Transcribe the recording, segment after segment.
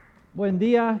Buen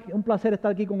día, un placer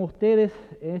estar aquí con ustedes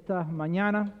esta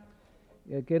mañana.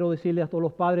 Quiero decirle a todos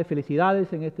los padres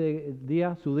felicidades en este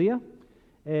día, su día.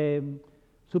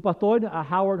 Su pastor,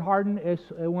 Howard Harden, es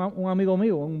un amigo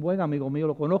mío, un buen amigo mío.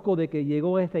 Lo conozco de que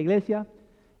llegó a esta iglesia.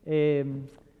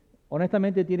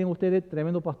 Honestamente tienen ustedes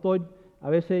tremendo pastor. A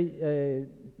veces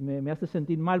me hace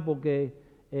sentir mal porque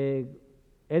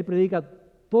él predica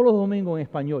todos los domingos en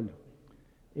español.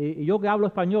 Y yo que hablo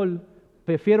español,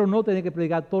 prefiero no tener que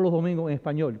predicar todos los domingos en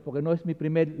español, porque no es mi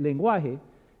primer lenguaje,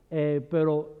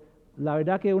 pero la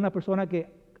verdad que es una persona que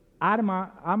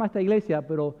ama esta iglesia,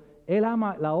 pero él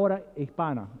ama la hora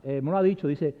hispana. Me lo ha dicho,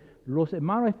 dice, los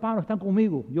hermanos hispanos están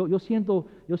conmigo, yo siento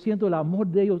el amor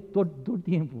de ellos todo el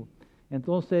tiempo.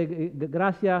 Entonces,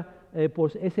 gracias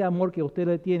por ese amor que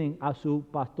ustedes tienen a su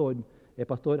pastor, el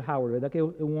pastor Howard, verdad que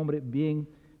es un hombre bien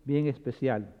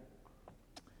especial.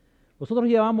 Nosotros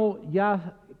llevamos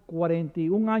ya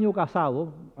 41 años casados,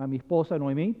 a mi esposa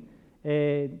Noemí.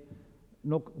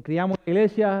 Nos criamos en la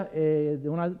iglesia de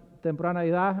una temprana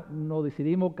edad, nos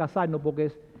decidimos casarnos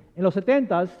porque en los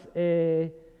 70s,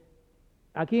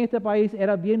 aquí en este país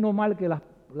era bien normal que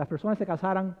las personas se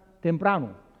casaran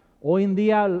temprano. Hoy en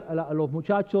día los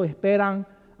muchachos esperan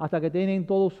hasta que tienen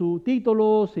todos sus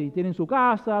títulos, y tienen su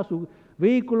casa, sus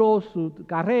vehículos, sus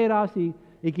carreras y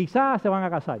quizás se van a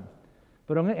casar.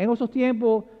 Pero en esos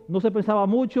tiempos no se pensaba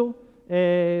mucho.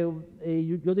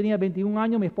 Yo tenía 21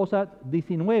 años, mi esposa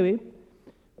 19.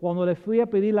 Cuando le fui a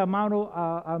pedir la mano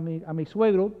a mi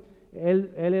suegro,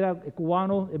 él era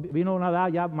cubano, vino a una edad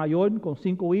ya mayor, con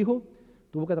 5 hijos,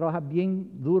 tuvo que trabajar bien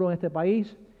duro en este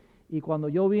país. Y cuando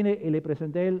yo vine y le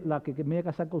presenté la que me iba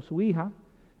a casar con su hija,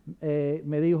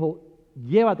 me dijo,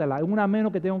 llévatela, es una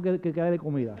menos que tengo que darle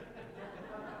comida.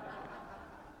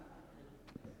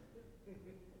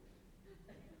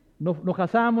 Nos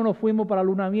casamos, nos fuimos para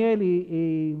luna de miel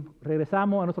y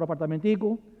regresamos a nuestro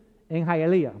apartamentico en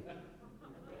Hialeah.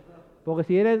 Porque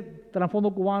si eres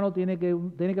trasfondo cubano, tiene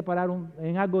que parar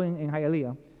en algo en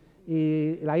Hialeah.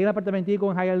 Y ahí en el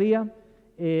apartamentico en Hialeah,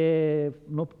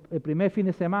 el primer fin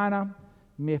de semana,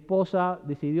 mi esposa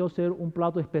decidió hacer un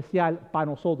plato especial para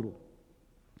nosotros.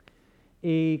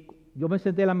 Y yo me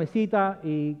senté en la mesita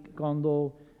y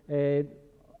cuando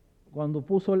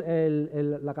puso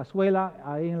la cazuela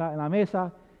ahí en la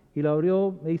mesa y la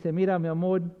abrió, me dice, mira mi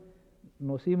amor,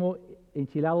 nos hicimos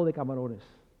enchilado de camarones.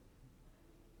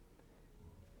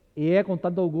 Y ella con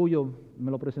tanto orgullo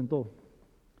me lo presentó.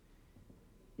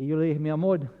 Y yo le dije, mi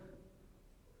amor,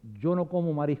 yo no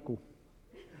como marisco.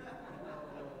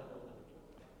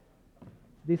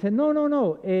 Dice,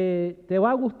 no, te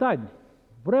va a gustar,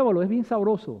 pruébalo, es bien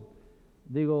sabroso.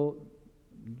 Digo,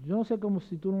 yo no sé cómo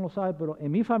si tú no lo sabes, pero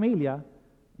en mi familia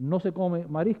no se come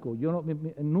marisco.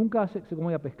 Nunca se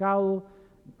comía pescado,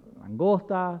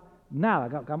 langosta,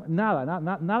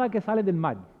 nada que sale del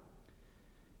mar.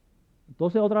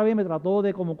 Entonces otra vez me trató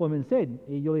de como convencer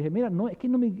y yo dije, mira, no, es que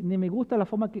ni me gusta la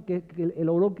forma que el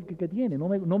olor que tiene,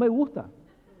 no me gusta.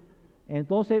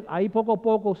 Entonces ahí poco a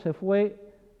poco se fue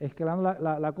escalando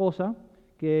la cosa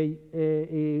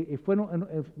y fue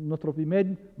nuestro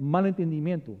primer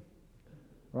malentendimiento.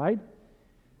 Right?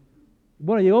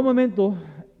 Bueno, llegó un momento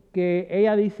que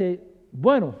ella dice,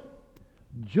 bueno,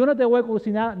 yo no te voy a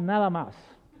cocinar nada más.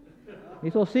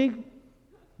 Eso sí,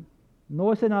 no voy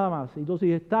a hacer nada más. Entonces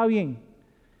dije, está bien.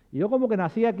 Y yo como que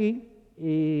nací aquí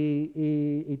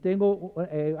y tengo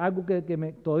algo que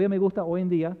todavía me gusta hoy en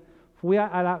día. Fui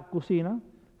a la cocina,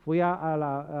 fui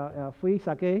y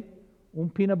saqué un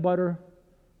peanut butter,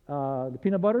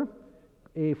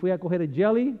 y fui a coger el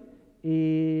jelly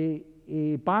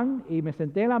y pan y me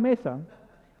senté en la mesa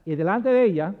y delante de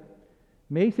ella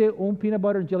me hice un peanut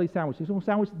butter and jelly sandwich. Hice un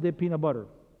sándwich de peanut butter.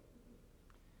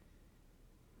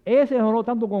 Ella se enojó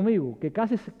tanto conmigo que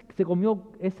casi se comió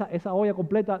esa olla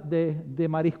completa de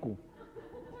marisco.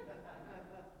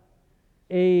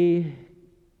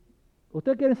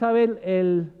 ¿Ustedes quieren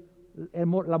saber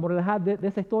la moraleja de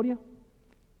esa historia?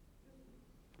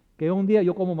 Que un día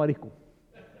yo como marisco.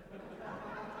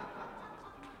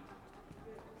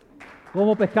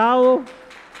 Como pescado,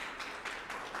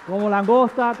 como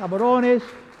langosta, camarones.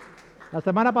 La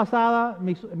semana pasada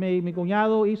mi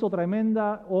cuñado hizo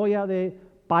tremenda olla de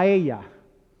paella.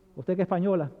 Usted que es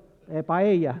española,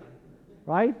 paella,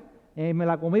 right? Me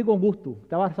la comí con gusto,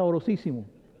 estaba sabrosísimo.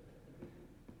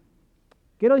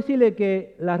 Quiero decirle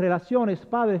que las relaciones,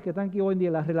 padres que están aquí hoy en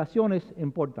día, las relaciones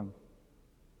importan.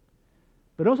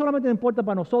 Pero no solamente importa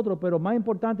para nosotros, pero más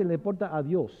importante le importa a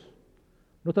Dios.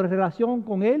 Nuestra relación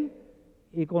con Él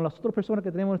y con las otras personas que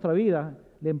tenemos en nuestra vida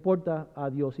le importa a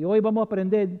Dios. Y hoy vamos a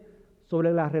aprender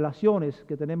sobre las relaciones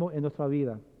que tenemos en nuestra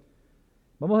vida.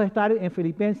 Vamos a estar en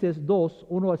Filipenses 2,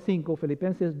 1 al 5,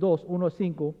 Filipenses 2, 1 al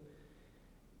 5.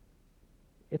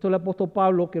 Esto es el apóstol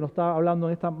Pablo que nos está hablando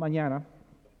en esta mañana.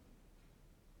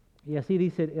 Y así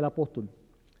dice el apóstol.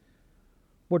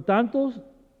 Por tanto,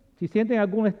 si sienten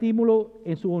algún estímulo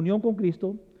en su unión con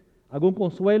Cristo, algún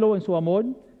consuelo en su amor,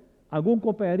 algún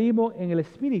compañerismo en el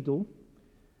espíritu,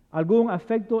 algún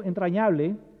afecto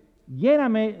entrañable,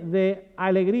 lléname de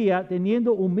alegría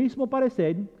teniendo un mismo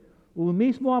parecer, un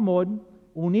mismo amor,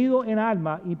 unido en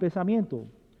alma y pensamiento.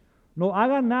 No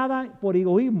hagan nada por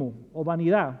egoísmo o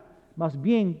vanidad, más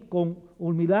bien con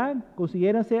humildad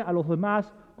considérense a los demás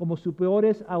como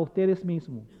superiores a ustedes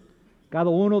mismos. Cada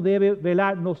uno debe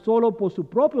velar no solo por sus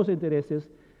propios intereses,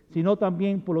 sino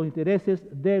también por los intereses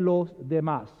de los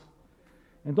demás.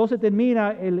 Entonces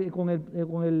termina con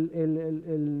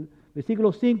el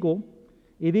versículo 5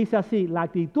 y dice así: la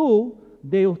actitud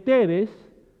de ustedes,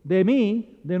 de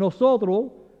mí, de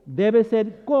nosotros, debe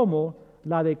ser como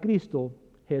la de Cristo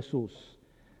Jesús.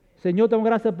 Señor, te doy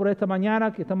gracias por esta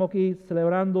mañana que estamos aquí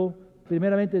celebrando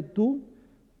primeramente tu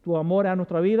amor a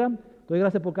nuestra vida. Te doy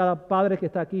gracias por cada padre que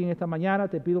está aquí en esta mañana.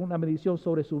 Te pido una bendición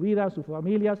sobre su vida, sus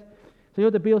familias.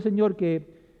 Señor, te pido, Señor,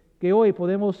 que hoy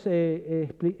podemos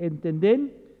entender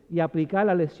y aplicar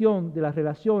la lección de las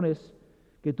relaciones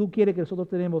que tú quieres que nosotros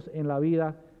tenemos en la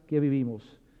vida que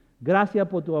vivimos. Gracias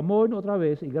por tu amor otra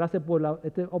vez y gracias por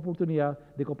esta oportunidad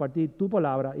de compartir tu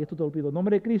palabra. Y esto te lo pido en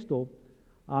nombre de Cristo.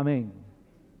 Amén.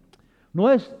 No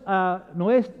es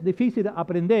difícil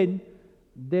aprender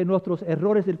de nuestros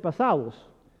errores del pasado.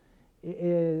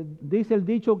 Dice el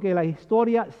dicho que la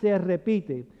historia se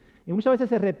repite. Y muchas veces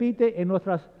se repite en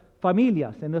nuestras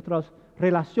familias, en nuestras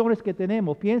relaciones que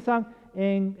tenemos. Piensan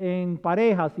en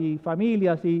parejas y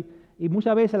familias y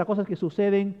muchas veces las cosas que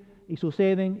suceden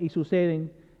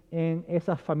en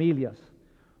esas familias.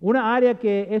 Una área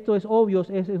que esto es obvio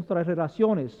es nuestras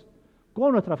relaciones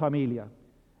con nuestra familia.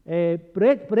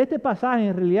 Pero este pasaje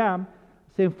en realidad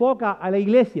se enfoca a la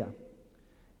iglesia.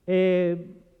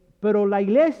 Pero la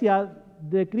iglesia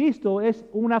de Cristo es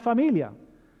una familia.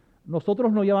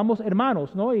 Nosotros nos llamamos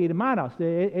hermanos, ¿no? Y hermanas.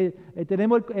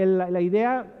 Tenemos la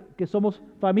idea que somos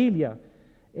familia.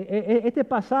 Este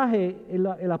pasaje,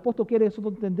 el apóstol quiere que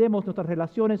nosotros entendemos nuestras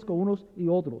relaciones con unos y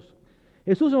otros.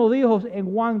 Jesús nos dijo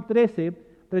en Juan 13,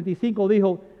 35,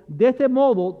 dijo: de este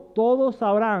modo todos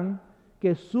sabrán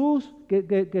que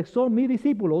son mis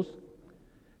discípulos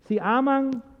si aman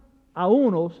a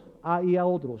unos y a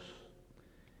otros.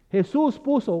 Jesús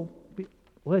puso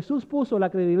la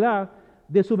credibilidad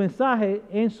de su mensaje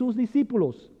en sus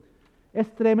discípulos. Es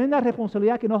tremenda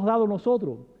responsabilidad que nos ha dado a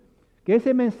nosotros, que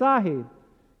ese mensaje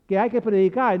que hay que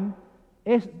predicar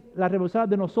es la responsabilidad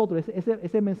de nosotros,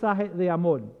 ese mensaje de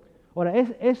amor. Ahora,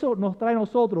 eso nos trae a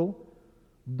nosotros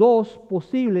dos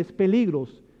posibles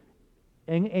peligros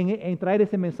en traer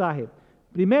ese mensaje.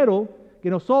 Primero, que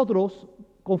nosotros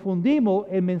confundimos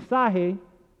el mensaje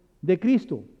de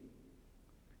Cristo.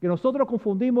 Que nosotros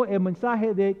confundimos el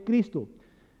mensaje de Cristo.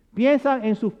 Piensa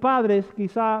en sus padres,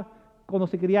 quizá cuando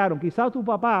se criaron. Quizá tu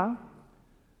papá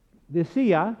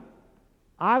decía: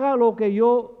 haga lo que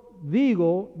yo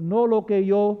digo, no lo que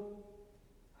yo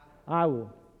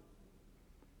hago.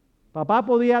 Papá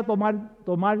podía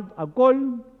tomar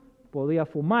alcohol, podía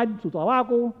fumar su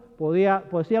tabaco,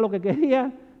 decía lo que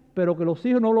quería, pero que los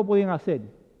hijos no lo podían hacer.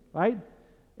 Right?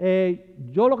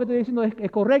 Yo lo que estoy diciendo es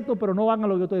correcto, pero no hagan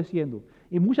lo que yo estoy diciendo.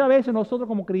 Y muchas veces nosotros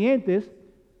como creyentes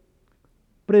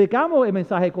predicamos el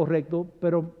mensaje correcto,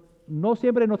 pero no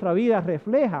siempre nuestra vida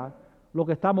refleja lo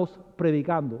que estamos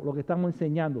predicando, lo que estamos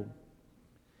enseñando.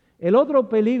 El otro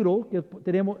peligro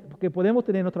que podemos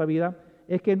tener en nuestra vida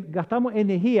es que gastamos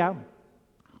energía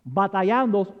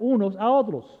batallando unos a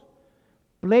otros.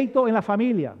 Pleito en la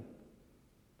familia.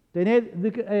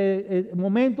 Tener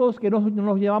momentos que no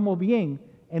nos llevamos bien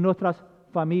en nuestras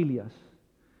familias.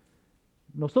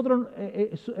 Nosotros,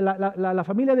 la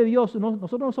familia de Dios,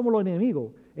 nosotros no somos los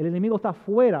enemigos. El enemigo está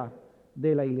fuera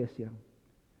de la iglesia.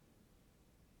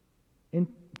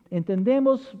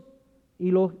 Entendemos,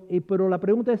 pero la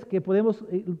pregunta es que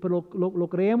lo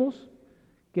creemos,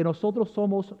 que nosotros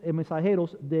somos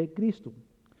mensajeros de Cristo.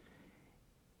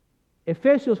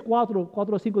 Efesios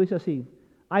 4:5 dice así: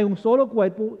 hay un solo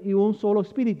cuerpo y un solo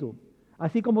espíritu,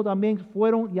 así como también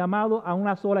fueron llamados a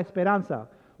una sola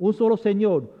esperanza, un solo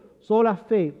Señor, sola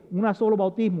fe, un solo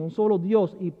bautismo, un solo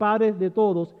Dios y Padre de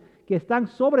todos, que están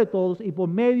sobre todos y por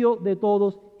medio de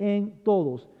todos en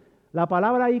todos. La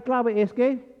palabra ahí clave es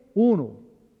que uno.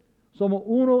 Somos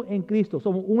uno en Cristo,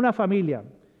 somos una familia.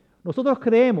 Nosotros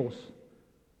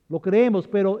lo creemos,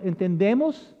 pero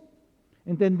entendemos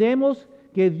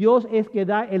que Dios es que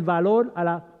da el valor a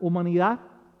la humanidad.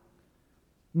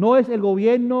 No es el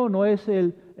gobierno, no es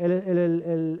el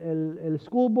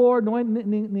school board, no es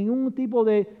ningún tipo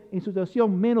de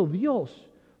institución, menos Dios.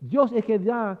 Dios es que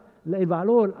da el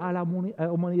valor a la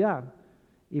humanidad.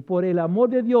 Y por el amor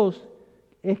de Dios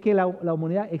es que la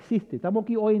humanidad existe. Estamos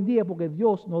aquí hoy en día porque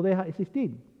Dios nos deja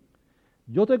existir.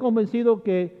 Yo estoy convencido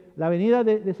que la venida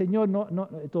del Señor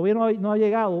todavía no ha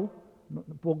llegado,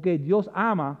 porque Dios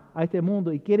ama a este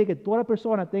mundo y quiere que toda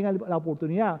persona tenga la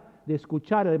oportunidad de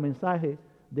escuchar el mensaje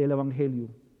del Evangelio.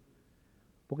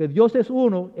 Porque Dios es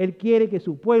uno, Él quiere que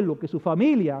su pueblo, que su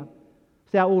familia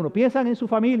sea uno. Piensan en sus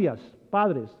familias,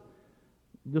 padres.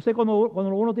 Yo sé cuando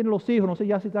uno tiene los hijos, no sé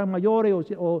ya si están mayores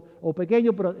o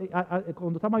pequeños, pero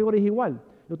cuando están mayores es igual.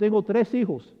 Yo tengo 3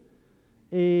 hijos.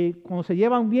 Cuando se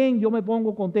llevan bien, yo me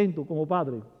pongo contento como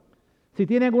padre. Si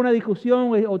tienen alguna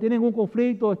discusión o tienen un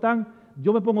conflicto,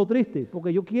 yo me pongo triste,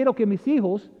 porque yo quiero que mis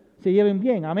hijos se lleven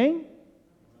bien. Amén.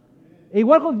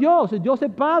 Igual con Dios, Dios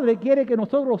el Padre quiere que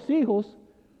nosotros los hijos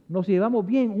nos llevamos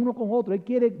bien uno con otro. Él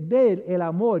quiere ver el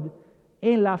amor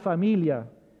en la familia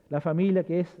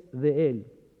que es de Él.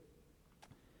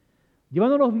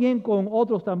 Llevándonos bien con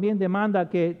otros también demanda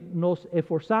que nos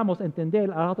esforzamos a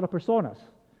entender a las otras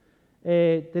personas.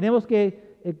 Tenemos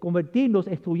que convertirnos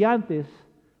en estudiantes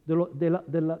de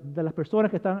las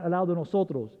personas que están al lado de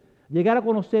nosotros. Llegar a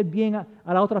conocer bien a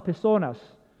las otras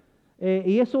personas.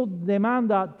 Y eso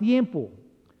demanda tiempo.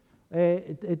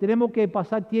 Tenemos que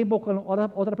pasar tiempo con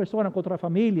otras personas, con otra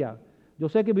familia. Yo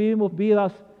sé que vivimos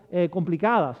vidas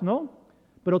complicadas, ¿no?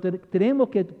 Pero tenemos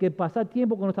que pasar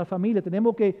tiempo con nuestra familia.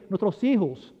 Nuestros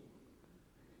hijos,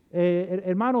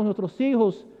 hermanos, nuestros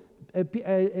hijos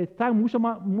están mucho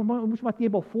más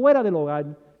tiempo fuera del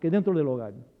hogar que dentro del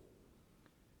hogar.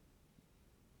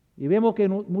 Y vemos que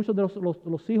muchos de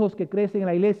los hijos que crecen en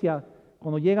la iglesia,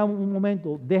 cuando llega un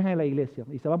momento, dejan la iglesia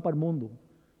y se van para el mundo.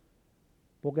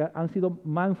 Porque han sido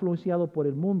más influenciados por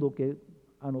el mundo que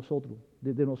a nosotros,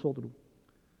 de nosotros.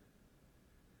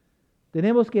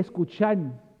 Tenemos que escuchar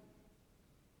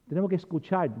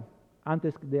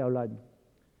antes de hablar.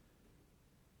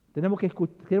 Tenemos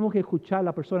que escuchar a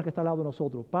la persona que está al lado de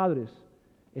nosotros. Padres,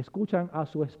 escuchan a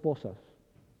sus esposas,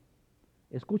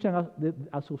 escuchan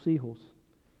a sus hijos,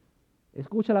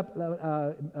 escuchan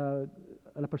a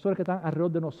las personas que están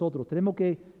alrededor de nosotros. Tenemos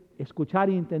que escuchar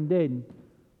y entender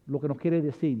lo que nos quiere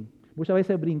decir. Muchas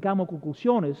veces brincamos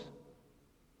conclusiones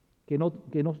que no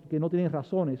tienen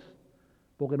razones,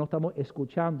 porque no estamos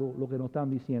escuchando lo que nos están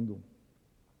diciendo.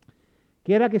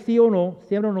 Quiera que sí o no,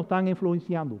 siempre nos están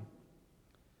influenciando.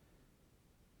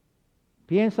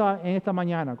 Piensa en esta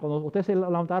mañana, cuando ustedes se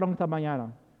levantaron esta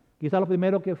mañana, quizás lo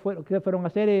primero que fueron a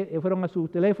hacer fueron a su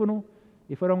teléfono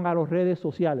y fueron a las redes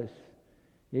sociales.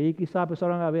 Y ahí quizás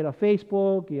empezaron a ver a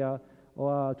Facebook o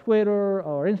a Twitter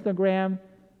o Instagram,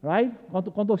 right?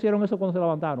 ¿Cuántos hicieron eso cuando se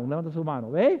levantaron? Levanten su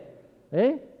mano, ¿ve?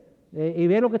 Y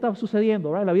ver lo que está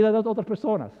sucediendo, right? En la vida de otras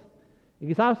personas. Y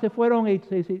quizás se fueron y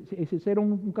se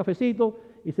hicieron un cafecito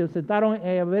y se sentaron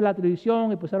a ver la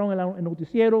televisión y pusieron el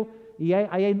noticiero y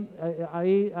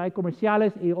hay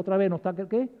comerciales y otra vez nos está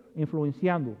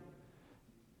influenciando.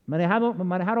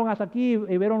 Manejaron hasta aquí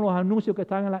y vieron los anuncios que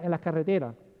están en las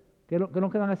carreteras. ¿Qué es lo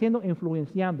que están haciendo?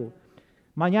 Influenciando.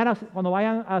 Mañana cuando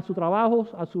vayan a sus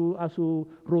trabajos, a su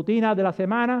rutina de la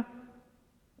semana,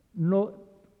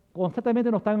 constantemente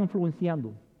nos están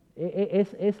influenciando.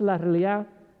 Es la realidad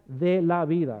de la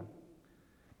vida.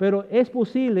 Pero es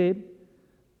posible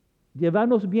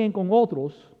llevarnos bien con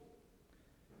otros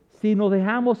si nos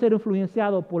dejamos ser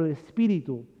influenciados por el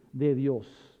Espíritu de Dios.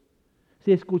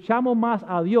 Si escuchamos más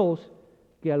a Dios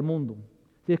que al mundo.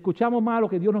 Si escuchamos más lo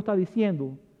que Dios nos está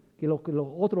diciendo que lo que los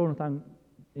otros nos están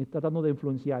tratando de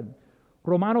influenciar.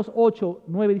 Romanos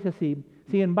 8:9 dice así: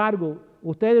 sin embargo,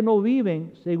 ustedes no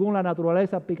viven según la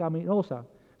naturaleza pecaminosa,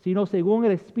 sino según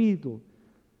el Espíritu.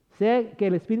 Sé que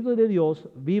el Espíritu de Dios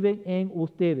vive en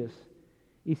ustedes.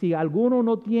 Y si alguno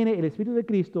no tiene el Espíritu de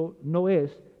Cristo, no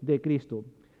es de Cristo.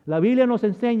 La Biblia nos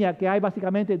enseña que hay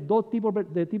básicamente dos tipos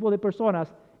de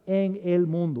personas en el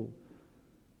mundo.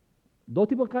 Dos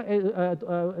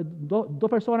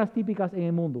personas típicas en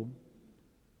el mundo.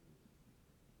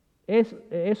 Es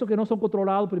eso que no son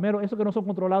controlados, primero, eso que no son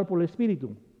controlados por el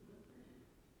Espíritu.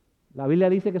 La Biblia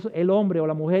dice que es el hombre o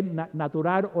la mujer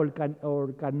natural o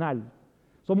el carnal.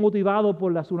 Son motivados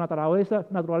por su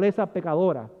naturaleza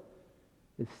pecadora.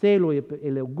 El celo,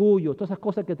 el orgullo, todas esas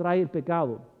cosas que trae el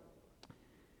pecado.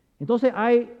 Entonces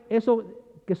hay eso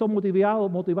que son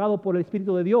motivados por el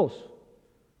Espíritu de Dios.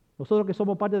 Nosotros que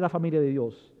somos parte de la familia de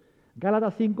Dios.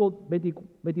 Gálatas 5,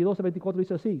 22 a 24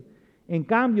 dice así: en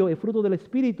cambio, el fruto del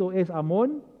Espíritu es amor,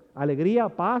 alegría,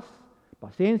 paz,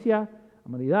 paciencia,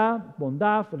 amabilidad,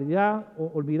 bondad, fidelidad,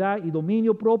 olvidad y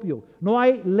dominio propio. No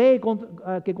hay ley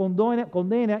que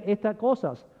condene estas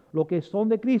cosas. Los que son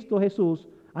de Cristo Jesús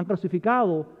han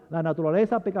crucificado la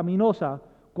naturaleza pecaminosa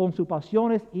con sus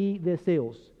pasiones y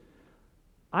deseos.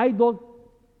 Hay dos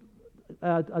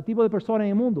tipos de personas en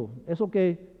el mundo. Esos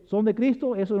que son de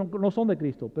Cristo, esos no son de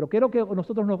Cristo. Pero quiero que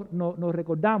nosotros nos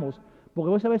recordamos, porque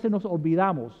muchas veces nos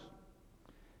olvidamos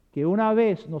que una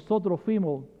vez nosotros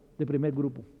fuimos del primer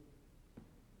grupo.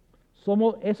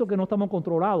 Somos esos que no estamos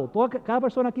controlados. Cada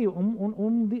persona aquí,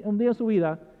 un día en su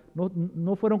vida,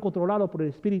 no fueron controlados por el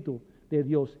Espíritu de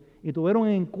Dios y tuvieron un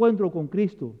encuentro con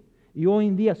Cristo. Y hoy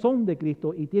en día son de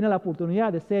Cristo y tienen la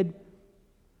oportunidad de ser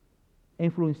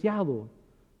influenciados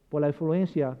por la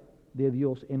influencia de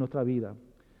Dios en nuestra vida.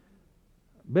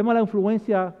 Vemos la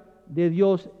influencia de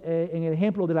Dios en el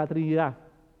ejemplo de la Trinidad.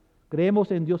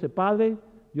 Creemos en Dios el Padre,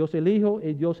 Dios el Hijo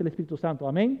y Dios el Espíritu Santo.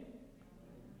 Amén.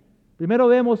 Primero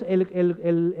vemos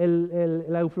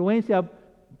la influencia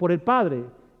por el Padre,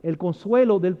 el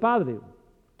consuelo del Padre.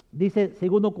 Dice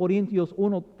 2 Corintios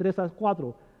 1, 3 a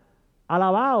 4.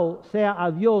 Alabado sea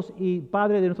a Dios y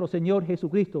Padre de nuestro Señor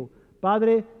Jesucristo,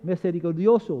 Padre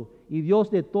misericordioso y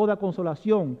Dios de toda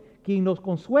consolación, quien nos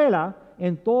consuela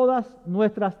en todas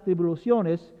nuestras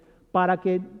tribulaciones, para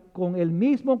que con el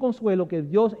mismo consuelo que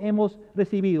Dios hemos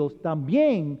recibido,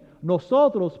 también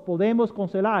nosotros podemos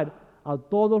consolar a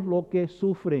todos los que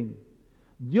sufren.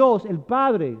 Dios, el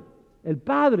Padre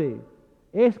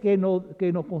es que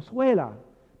nos consuela.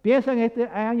 Piensa en este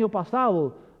año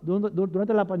pasado,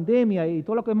 durante la pandemia y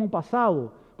todo lo que hemos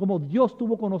pasado, como Dios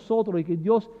estuvo con nosotros y que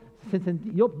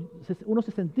uno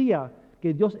se sentía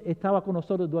que Dios estaba con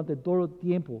nosotros durante todo el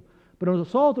tiempo. Pero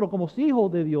nosotros, como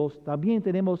hijos de Dios, también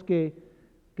tenemos que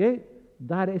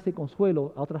dar ese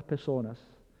consuelo a otras personas.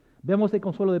 Vemos el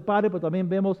consuelo del Padre, pero también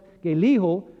vemos que el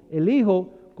Hijo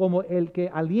como el que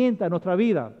alienta nuestra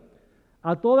vida.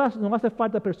 A todas nos hace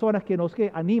falta personas que nos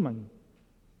animan,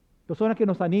 personas que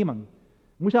nos animan.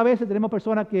 Muchas veces tenemos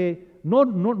personas que no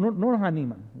nos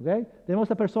animan. ¿Okay?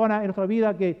 Tenemos a personas en nuestra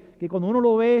vida que cuando uno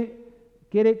lo ve,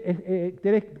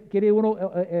 quiere uno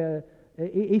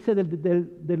irse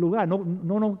del lugar.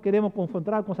 No nos queremos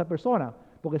confrontar con esa persona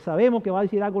porque sabemos que va a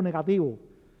decir algo negativo.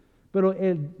 Pero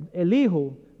el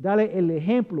Hijo, dale el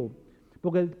ejemplo,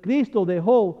 porque Cristo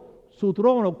dejó su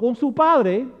trono con su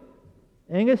Padre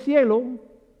en el cielo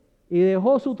y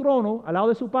dejó su trono al lado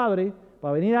de su Padre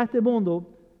para venir a este mundo,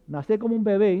 nacer como un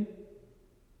bebé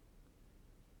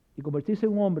y convertirse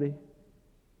en un hombre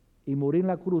y morir en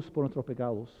la cruz por nuestros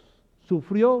pecados.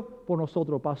 Sufrió por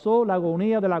nosotros, pasó la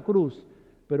agonía de la cruz,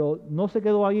 pero no se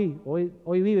quedó allí.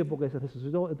 Hoy vive porque se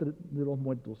resucitó de los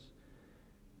muertos.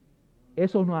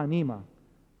 Eso nos anima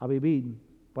a vivir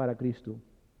para Cristo.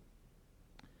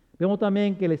 Vemos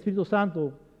también que el Espíritu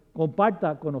Santo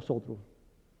comparta con nosotros.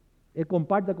 Él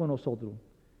comparte con nosotros.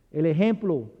 El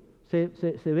ejemplo se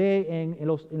ve en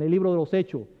el libro de los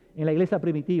Hechos, en la iglesia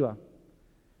primitiva.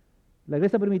 La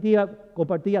iglesia primitiva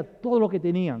compartía todo lo que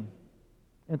tenían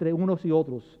entre unos y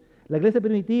otros. La iglesia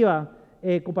primitiva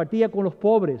compartía con los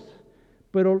pobres,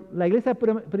 pero la iglesia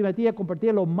primitiva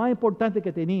compartía lo más importante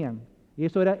que tenían, y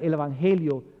eso era el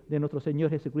Evangelio de nuestro Señor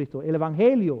Jesucristo. El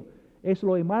Evangelio es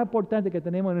lo más importante que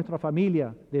tenemos en nuestra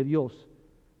familia de Dios.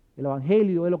 El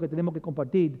Evangelio es lo que tenemos que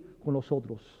compartir con los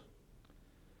otros.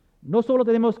 No solo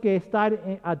tenemos que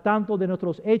estar al tanto de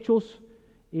nuestros hechos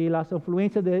y las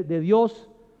influencias de Dios,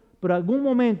 pero en algunos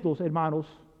momentos, hermanos,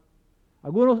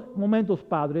 algunos momentos,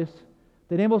 padres,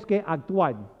 tenemos que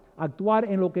actuar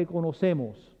en lo que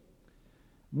conocemos.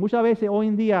 Muchas veces hoy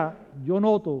en día yo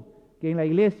noto que en la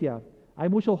iglesia hay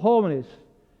muchos jóvenes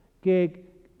que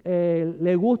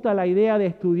les gusta la idea de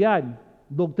estudiar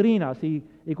doctrinas y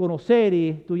conocer y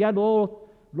estudiar todos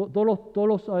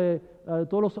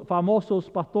los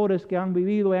famosos pastores que han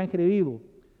vivido y han creído.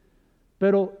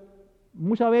 Pero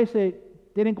muchas veces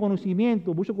tienen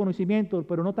mucho conocimiento,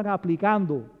 pero no están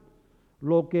aplicando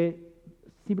lo que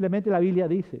simplemente la Biblia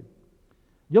dice.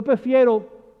 Yo prefiero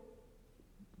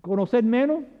conocer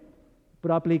menos,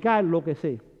 pero aplicar lo que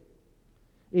sé.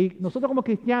 Y nosotros como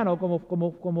cristianos,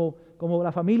 como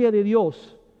la familia de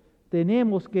Dios,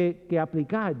 tenemos que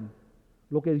aplicar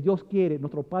lo que Dios quiere,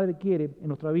 nuestro Padre quiere en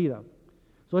nuestra vida.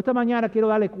 Esta mañana quiero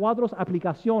darle cuatro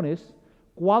aplicaciones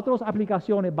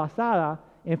basadas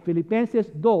en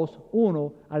Filipenses 2,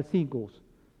 1 al 5.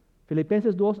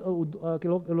 Filipenses 2,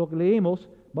 lo que leímos,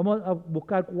 vamos a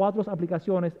buscar cuatro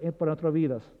aplicaciones para nuestras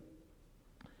vidas.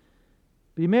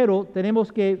 Primero,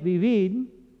 tenemos que vivir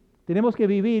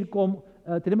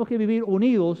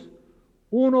unidos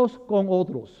unos con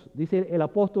otros, dice el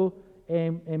apóstol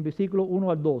en versículo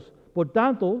 1 al 2. Por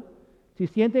tanto, si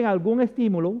sienten algún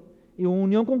estímulo y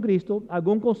unión con Cristo,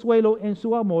 algún consuelo en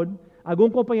su amor,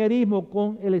 algún compañerismo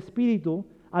con el Espíritu,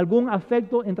 algún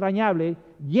afecto entrañable,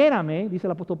 lléname, dice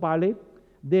el apóstol Pablo,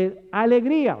 de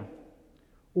alegría,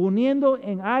 uniendo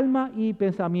en alma y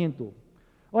pensamiento.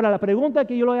 Ahora, la pregunta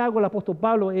que yo le hago al apóstol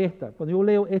Pablo es esta, cuando yo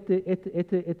leo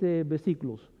este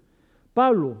versículo.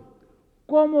 Pablo,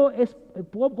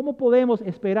 ¿cómo podemos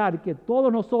esperar que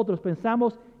todos nosotros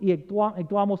pensamos y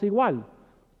actuamos igual?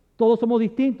 Todos somos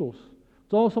distintos.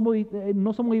 No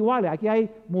somos iguales. Aquí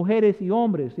hay mujeres y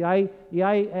hombres, y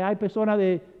hay personas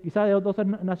quizás de otras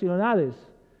nacionalidades.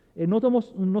 No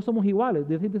somos iguales,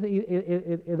 de distintas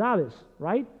edades,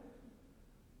 right?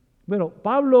 Bueno,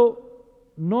 Pablo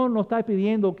no nos está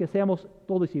pidiendo que seamos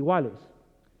todos iguales.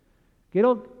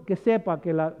 Quiero que sepa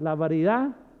que la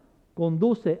variedad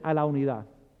conduce a la unidad.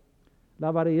 La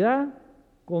variedad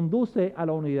conduce a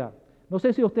la unidad. No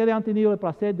sé si ustedes han tenido el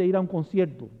placer de ir a un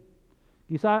concierto.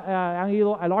 Quizás han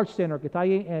ido al Arts Center, que está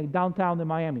ahí en el downtown de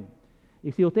Miami.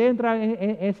 Y si usted entra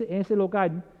en ese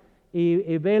local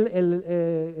y ve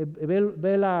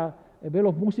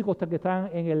los músicos que están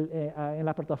en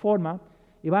la plataforma,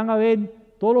 y van a ver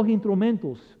todos los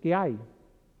instrumentos que hay.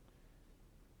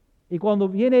 Y cuando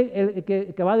viene el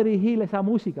que va a dirigir esa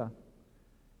música,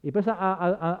 y empiezan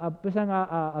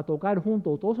a tocar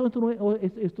juntos, todos esos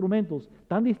instrumentos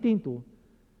tan distintos,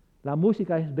 la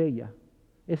música es bella,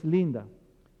 es linda.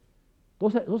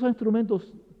 Todos esos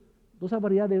instrumentos, toda esa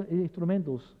variedad de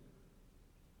instrumentos,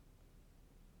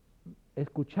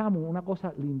 escuchamos una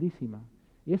cosa lindísima.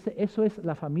 Y eso es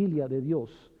la familia de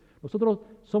Dios. Nosotros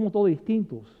somos todos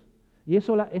distintos. Y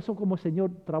eso como el Señor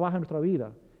trabaja en nuestra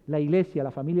vida. La iglesia, la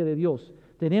familia de Dios.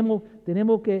 Tenemos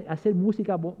que hacer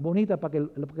música bonita para que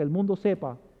el mundo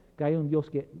sepa que hay un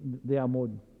Dios de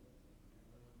amor.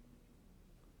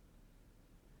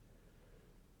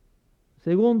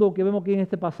 Segundo que vemos aquí en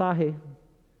este pasaje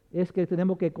es que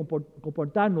tenemos que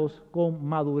comportarnos con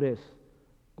madurez.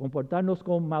 Comportarnos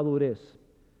con madurez.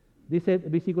 Dice el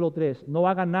versículo 3, no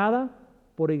hagan nada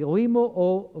por egoísmo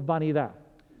o vanidad.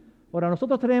 Ahora,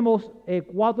 nosotros tenemos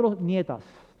 4 nietas.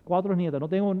 No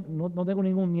tengo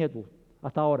ningún nieto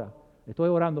hasta ahora. Estoy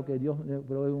orando que Dios me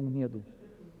provee un nieto.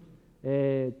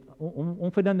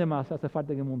 Un Fernández más hace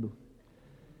falta en el mundo.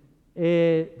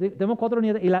 Tenemos 4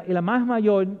 nietas y la más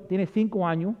mayor tiene 5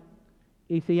 años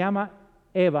y se llama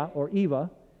Eva o Eva,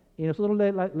 y nosotros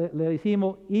le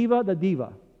decimos Eva the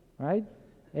Diva, right?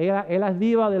 Ella es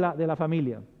diva de la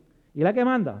familia y la que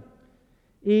manda.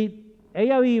 Y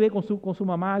ella vive con su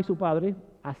mamá y su padre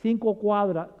a 5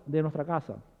 cuadras de nuestra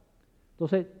casa.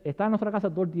 Entonces está en nuestra casa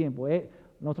todo el tiempo.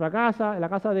 Nuestra casa, en la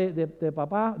casa de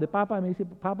papá, me dice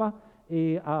papá,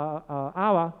 y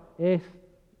Ava es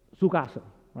su casa,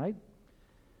 right?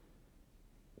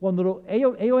 Cuando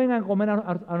ellos vengan a comer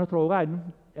a nuestro hogar,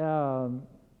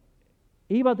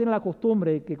 Iva tiene la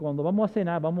costumbre que cuando vamos a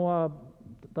cenar,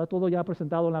 está todo ya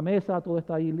presentado en la mesa, todo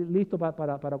está ahí listo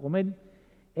para comer.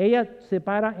 Ella se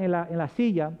para en la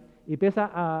silla y empieza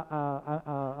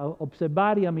a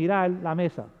observar y a mirar la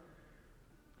mesa.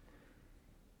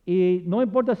 Y no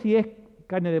importa si es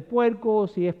carne de puerco,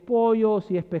 si es pollo,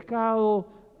 si es pescado,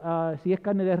 si es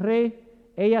carne de res,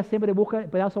 ella siempre busca el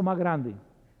pedazo más grande.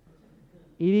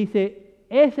 Y dice,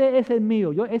 ese es el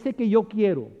mío, ese que yo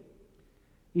quiero.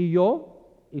 Y yo,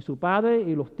 y su padre,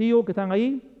 y los tíos que están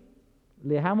ahí,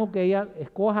 le dejamos que ella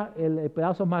escoja el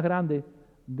pedazo más grande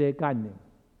de carne.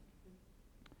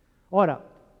 Ahora,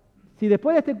 si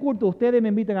después de este culto ustedes me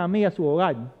invitan a mí a su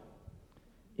hogar,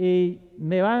 y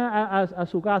me van a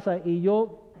su casa y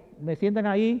me sientan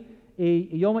ahí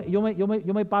y yo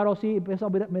me paro así y empiezo a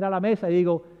mirar la mesa y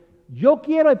digo, yo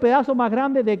quiero el pedazo más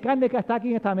grande de carne que está aquí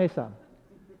en esta mesa.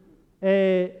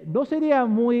 No sería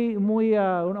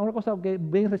una cosa que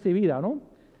bien recibida, ¿no?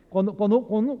 Cuando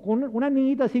una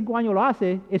niñita de 5 años lo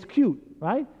hace, es cute,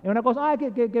 right? Es una cosa,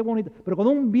 qué bonito. Pero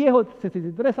cuando un viejo de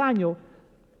 63 años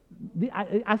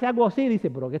hace algo así,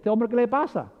 dice, pero ¿este hombre qué le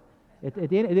pasa?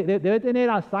 Debe tener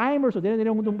Alzheimer o debe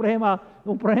tener un problema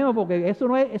porque eso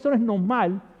no es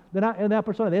normal de una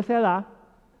persona de esa edad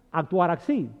actuar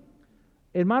así.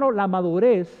 Hermano, la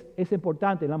madurez es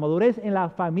importante, la madurez en la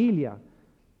familia.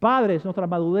 Padres, nuestra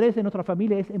madurez en nuestra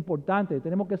familia es importante.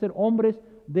 Tenemos que ser hombres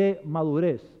de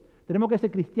madurez. Tenemos que ser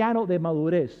cristianos de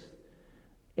madurez.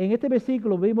 En este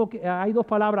versículo vimos que hay 2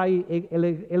 palabras ahí, el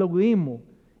egoísmo.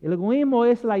 El egoísmo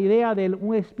es la idea de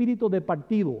un espíritu de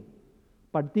partido.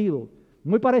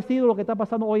 Muy parecido a lo que está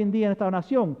pasando hoy en día en esta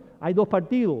nación. Hay 2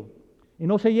 partidos y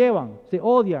no se llevan, se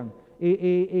odian.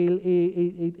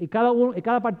 Y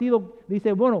cada partido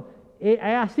dice, bueno, ¿es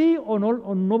así o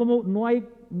no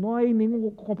hay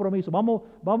ningún compromiso? Vamos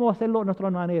a hacerlo de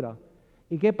nuestra manera.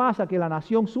 ¿Y qué pasa? Que la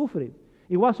nación sufre.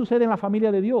 Igual sucede en la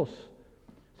familia de Dios.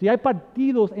 Si hay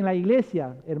partidos en la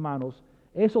iglesia, hermanos,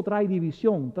 eso trae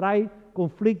división, trae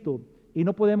conflicto y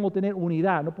no podemos tener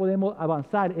unidad, no podemos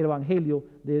avanzar el evangelio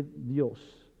de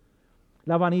Dios.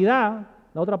 La vanidad,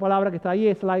 la otra palabra que está ahí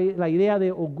es la idea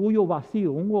de orgullo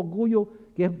vacío, un orgullo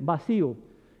que es vacío.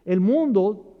 El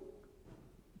mundo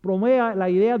promueve la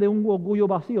idea de un orgullo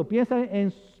vacío. Piensa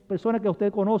en personas que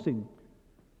ustedes conocen,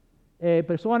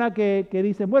 personas que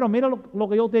dicen, bueno, mira lo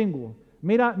que yo tengo.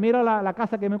 Mira la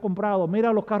casa que me he comprado,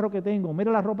 mira los carros que tengo,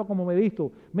 mira la ropa como me he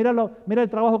visto, mira el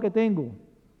trabajo que tengo,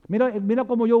 mira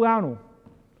cómo yo gano,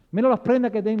 mira las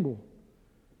prendas que tengo.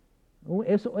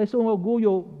 Eso es un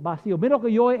orgullo vacío. Mira lo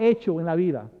que yo he hecho en la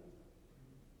vida.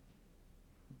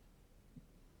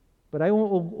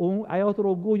 Pero hay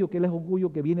otro orgullo que es el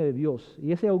orgullo que viene de Dios.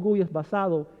 Y ese orgullo es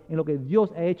basado en lo que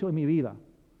Dios ha hecho en mi vida.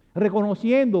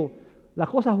 Reconociendo las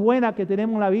cosas buenas que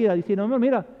tenemos en la vida, diciendo,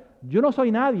 mira, yo no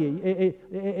soy nadie.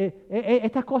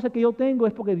 Estas cosas que yo tengo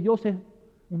es porque Dios es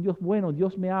un Dios bueno.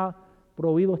 Dios me ha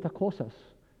proveído estas cosas.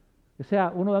 O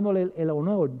sea, uno dándole el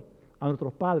honor a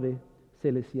nuestros padres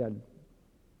celestial.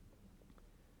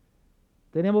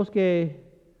 Tenemos que,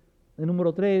 el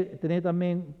número 3, tener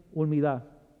también humildad.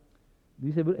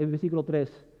 Dice el versículo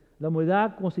 3, la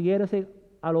humildad considérese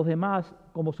a los demás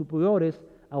como superiores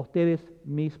a ustedes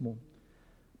mismos.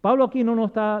 Pablo aquí no nos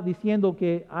está diciendo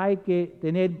que hay que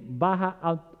tener baja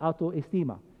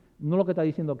autoestima. No es lo que está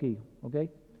diciendo aquí. ¿Okay?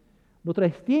 Nuestra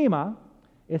estima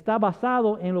está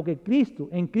basado en lo que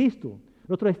en Cristo.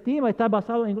 Nuestra estima está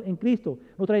basado en Cristo.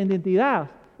 Nuestra identidad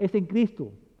es en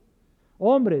Cristo.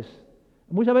 Hombres,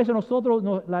 muchas veces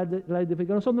la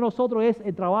identificación de nosotros es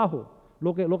el trabajo,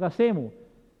 lo que hacemos.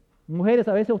 Mujeres,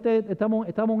 a veces ustedes estamos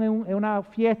en una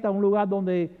fiesta, en un lugar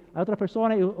donde hay otras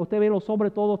personas y usted ve los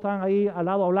hombres todos están ahí al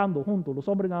lado hablando juntos, los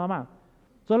hombres nada más.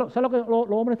 ¿Sabe lo que los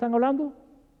hombres están hablando?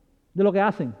 De lo que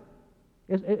hacen.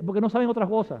 Porque no saben otras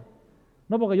cosas.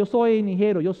 No, porque yo soy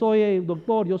ingeniero, yo soy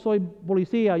doctor, yo soy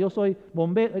policía, yo soy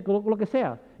bombero, lo que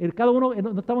sea. Cada uno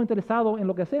no estamos interesados en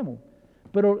lo que hacemos.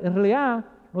 Pero en realidad,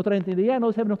 nuestra identidad no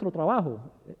debe ser nuestro trabajo.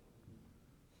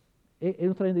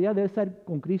 Nuestra identidad debe ser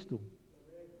con Cristo.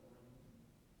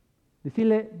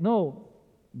 Decirle, no,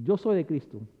 yo soy de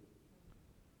Cristo.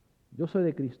 Yo soy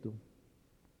de Cristo.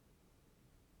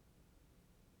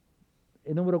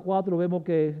 En número 4 vemos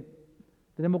que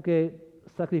tenemos que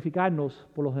sacrificarnos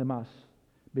por los demás.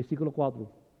 Versículo 4.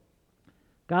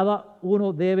 Cada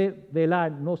uno debe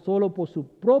velar no solo por sus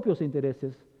propios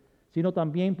intereses, sino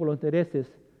también por los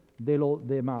intereses de los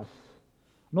demás.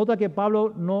 Nota que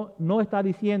Pablo no está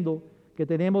diciendo que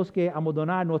tenemos que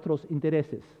abandonar nuestros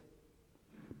intereses,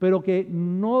 pero que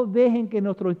no dejen que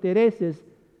nuestros intereses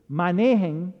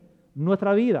manejen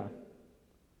nuestra vida.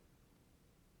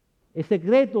 El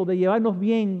secreto de llevarnos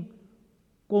bien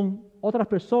con otras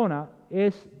personas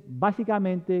es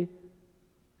básicamente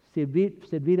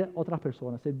servir a otras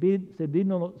personas,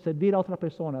 servir a otras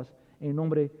personas en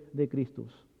nombre de Cristo.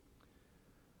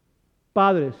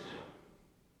 Padres,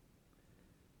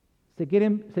 ¿se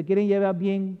quieren llevar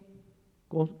bien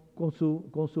con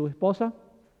su esposa?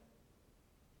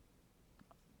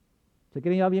 ¿Se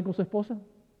quieren llevar bien con su esposa?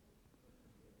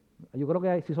 Yo creo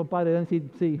que si son padres deben decir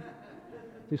sí.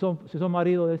 Si son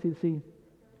maridos deben decir sí.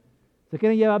 ¿Se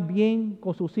quieren llevar bien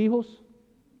con sus hijos?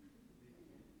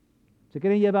 ¿Se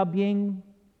quieren llevar bien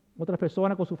con otras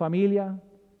personas, con su familia,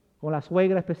 con la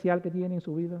suegra especial que tiene en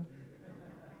su vida?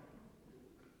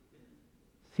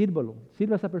 Sírvalo,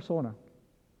 sirve a esa persona.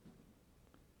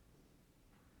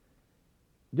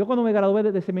 Yo cuando me gradué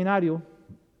de seminario,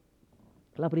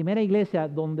 la primera iglesia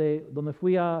donde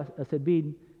fui a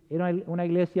servir era una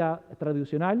iglesia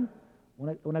tradicional,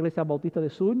 una iglesia bautista de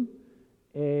sur,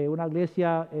 una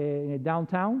iglesia en el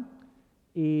downtown,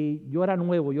 y yo era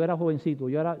nuevo, yo era jovencito,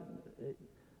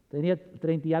 tenía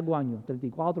 30 y algo años,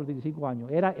 34, 35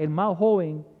 años, era el más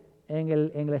joven en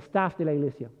el staff de la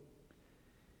iglesia.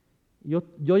 Yo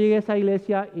llegué a esa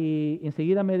iglesia y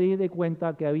enseguida me di de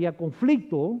cuenta que había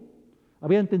conflicto,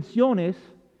 había tensiones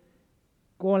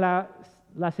con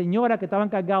la señora que estaba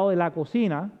encargada de la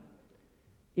cocina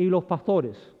y los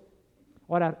pastores.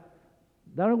 Ahora,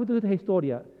 dame cuenta de esta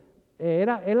historia.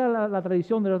 Era la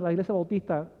tradición de la iglesia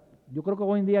bautista. Yo creo que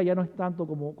hoy en día ya no es tanto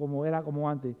como era como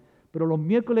antes. Pero los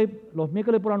miércoles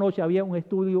por la noche había un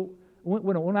estudio,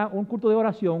 un culto de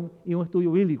oración y un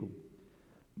estudio bíblico.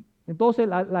 Entonces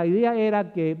la idea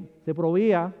era que se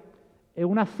proveía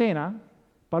una cena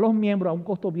para los miembros a un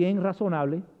costo bien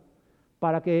razonable,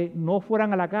 para que no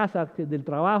fueran a la casa del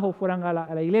trabajo, fueran a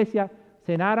la iglesia,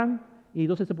 cenaran y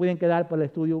entonces se podían quedar para el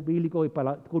estudio bíblico y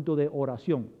para el culto de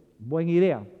oración. Buena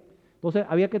idea. Entonces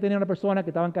había que tener una persona que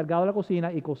estaba encargada de la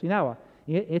cocina y cocinaba.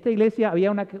 Y en esta iglesia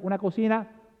había una cocina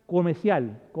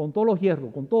comercial, con todos los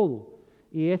hierros, con todo.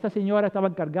 Y esta señora estaba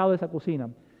encargada de esa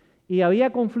cocina. Y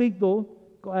había conflicto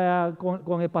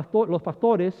con el pastor, los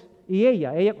pastores y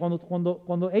ella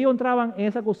cuando ellos entraban en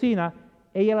esa cocina,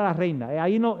 ella era la reina.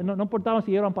 Ahí no importaba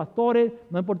si eran pastores,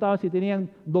 no importaba si tenían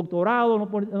doctorado,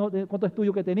 cuántos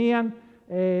estudios que tenían,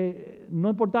 no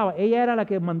importaba. Ella era la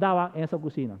que mandaba en esa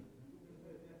cocina.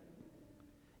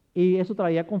 Y eso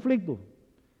traía conflicto.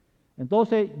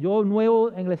 Entonces, yo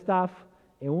nuevo en el staff,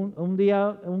 un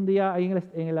día ahí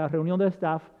en la reunión del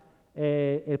staff,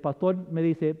 el pastor me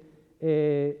dice,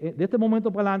 de este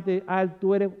momento para adelante, Al,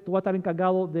 tú vas a estar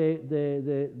encargado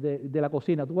de la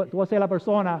cocina. Tú vas a ser la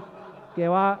persona que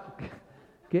va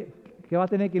a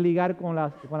tener que ligar con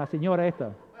la señora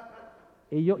esta.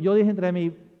 Y yo dije entre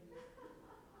mí,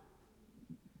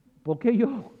 ¿por qué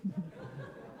yo?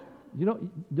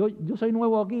 Yo soy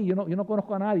nuevo aquí, yo no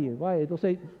conozco a nadie. ¿Vale?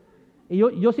 Entonces, y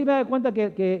yo sí me doy cuenta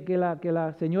que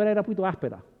la señora era un poquito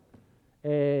áspera.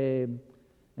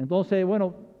 Entonces,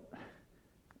 bueno,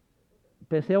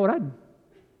 empecé a orar.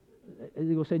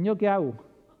 Digo, Señor, ¿qué hago?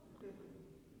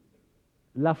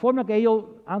 La forma que ellos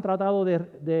han tratado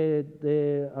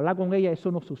de hablar con ella,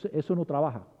 eso no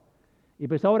trabaja. Y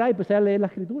empecé a orar y empecé a leer la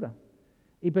Escritura.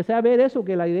 Y empecé a ver eso,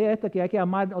 que la idea esta que hay que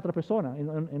amar a otra persona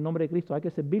en nombre de Cristo, hay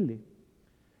que servirle.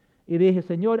 Y dije,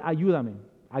 Señor, ayúdame,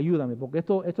 porque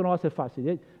esto no va a ser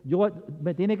fácil.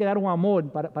 Me tiene que dar un amor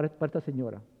para esta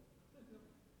señora.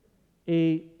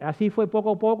 Y así fue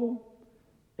poco a poco.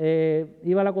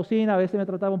 Iba a la cocina, a veces me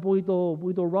trataba un poquito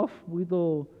rough, un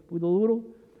poquito duro,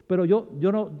 pero yo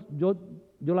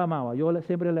la amaba.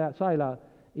 Siempre ¿sabes?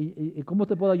 Y ¿cómo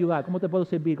te puedo ayudar? ¿Cómo te puedo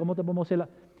servir? ¿Cómo te podemos hacer?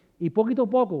 Y poquito a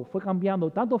poco fue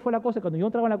cambiando. Tanto fue la cosa que cuando yo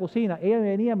entraba en la cocina, ella me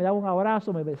venía, me daba un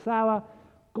abrazo, me besaba.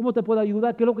 ¿Cómo te puedo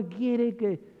ayudar? ¿Qué es lo que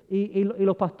quiere? Y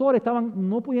los pastores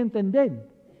no podían entender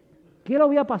qué le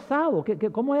había pasado,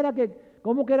 cómo era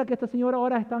que esta señora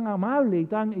ahora es tan amable y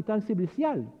tan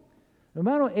servicial.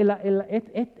 Hermano,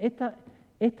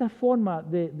 esta forma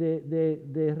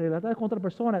de relatar con otra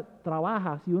persona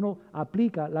trabaja si uno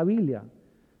aplica la Biblia.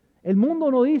 El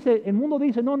mundo dice,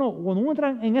 no, cuando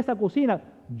entran en esa cocina,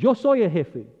 yo soy el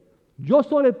jefe, yo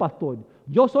soy el pastor,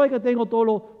 yo soy el que tengo todos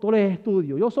los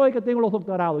estudios, yo soy el que tengo los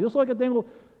doctorados, yo soy el que tengo...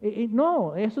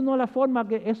 no, eso no es la forma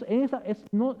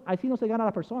así no se ganan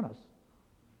las personas.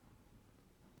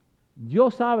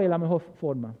 Dios sabe la mejor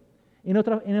forma. En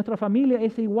nuestra familia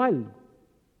es igual.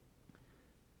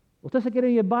 Usted se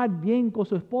quiere llevar bien con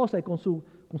su esposa y con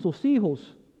sus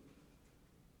hijos,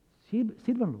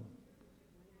 sírvanlo.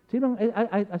 Sirvan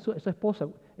a su esposa.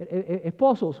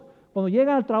 Esposos, cuando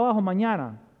llegan al trabajo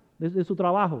mañana, desde su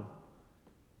trabajo,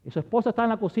 y su esposa está en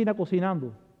la cocina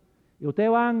cocinando, y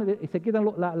ustedes van y se quitan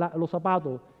los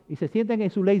zapatos y se sienten en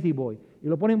su lazy boy y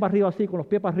lo ponen para arriba así, con los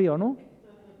pies para arriba, ¿no?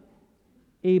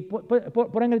 Y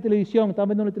ponen la televisión, están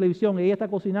viendo la televisión y ella está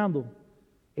cocinando.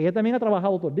 Ella también ha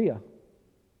trabajado todo el día.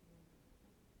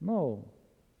 No,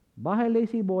 baja el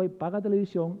lazy boy, paga la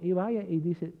televisión y vaya y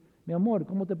dice, mi amor,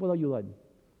 ¿cómo te puedo ayudar?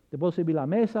 ¿Te puedo servir la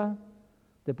mesa?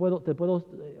 ¿Te puedo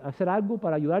hacer algo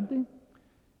para ayudarte?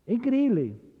 Es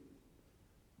increíble.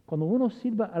 Cuando uno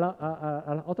sirve a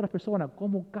las otras personas,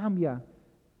 cómo cambia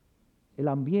el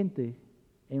ambiente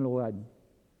en el hogar.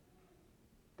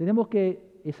 Tenemos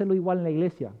que hacerlo igual en la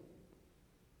iglesia.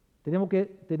 Tenemos que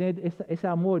tener ese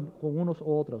amor con unos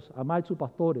u otros, amar a sus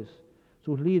pastores,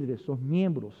 sus líderes, sus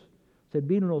miembros,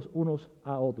 servirnos unos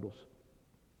a otros.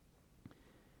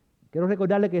 Quiero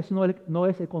recordarle que eso no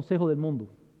es el consejo del mundo.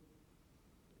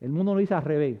 El mundo lo dice al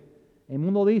revés. El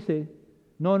mundo dice,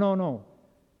 no.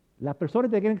 Las personas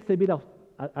te quieren servir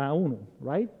a uno,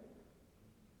 right?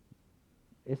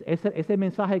 Es el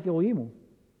mensaje que oímos.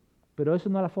 Pero eso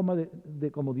no es la forma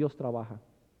de cómo Dios trabaja.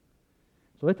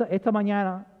 Esta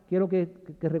mañana quiero que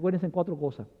recuerden 4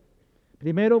 cosas.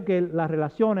 Primero, que las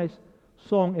relaciones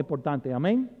son importantes.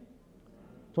 Amén.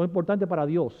 Son importantes para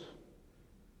Dios.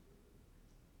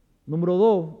 Número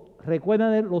 2,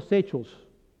 recuerden los hechos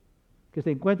que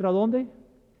se encuentran ¿dónde?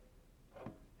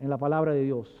 En la palabra de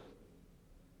Dios.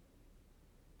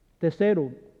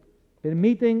 Tercero,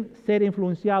 permiten ser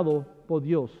influenciados por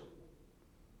Dios.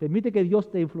 Permite que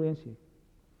Dios te influencie.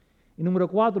 Y número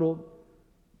 4,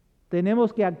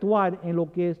 tenemos que actuar en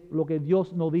lo que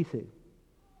Dios nos dice.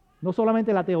 No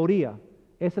solamente la teoría,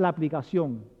 es la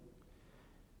aplicación.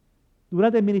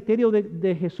 Durante el ministerio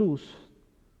de Jesús,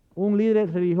 un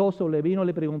líder religioso le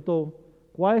le preguntó,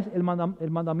 ¿cuál es el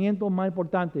mandamiento más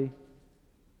importante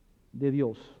de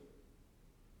Dios?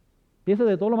 Piensa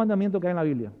de todos los mandamientos que hay en la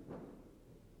Biblia.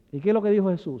 ¿Y qué es lo que dijo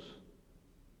Jesús?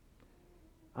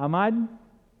 amar a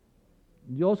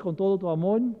Dios con todo tu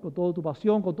amor, con toda tu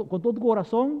pasión, con todo tu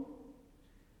corazón.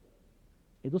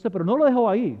 Entonces, pero no lo dejó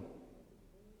ahí.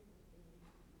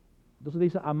 Entonces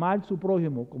dice, amar a su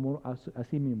prójimo como a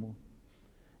sí mismo.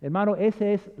 Hermano, esa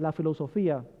es la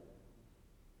filosofía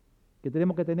que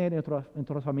tenemos que tener en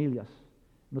nuestras familias,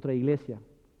 en nuestra iglesia.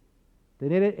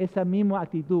 Tener esa misma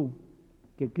actitud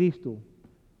que Cristo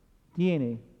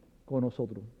tiene con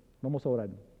nosotros. Vamos a orar.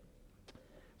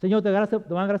 Señor, te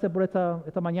damos gracias por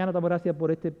esta mañana, te damos gracias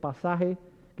por este pasaje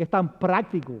que es tan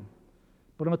práctico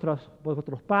por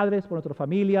nuestros padres, por nuestras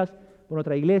familias, por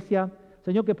nuestra iglesia.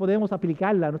 Señor, que podemos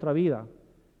aplicarla a nuestra vida,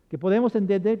 que podemos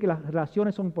entender que las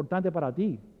relaciones son importantes para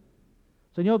ti.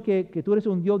 Señor, que tú eres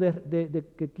un Dios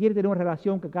que quiere tener una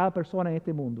relación con cada persona en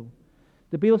este mundo.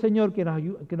 Te pido, Señor, que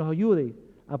nos ayude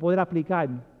a poder aplicar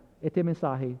este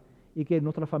mensaje y que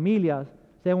nuestras familias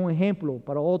sean un ejemplo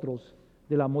para otros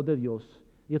del amor de Dios.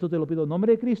 Y esto te lo pido en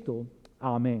nombre de Cristo.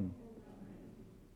 Amén.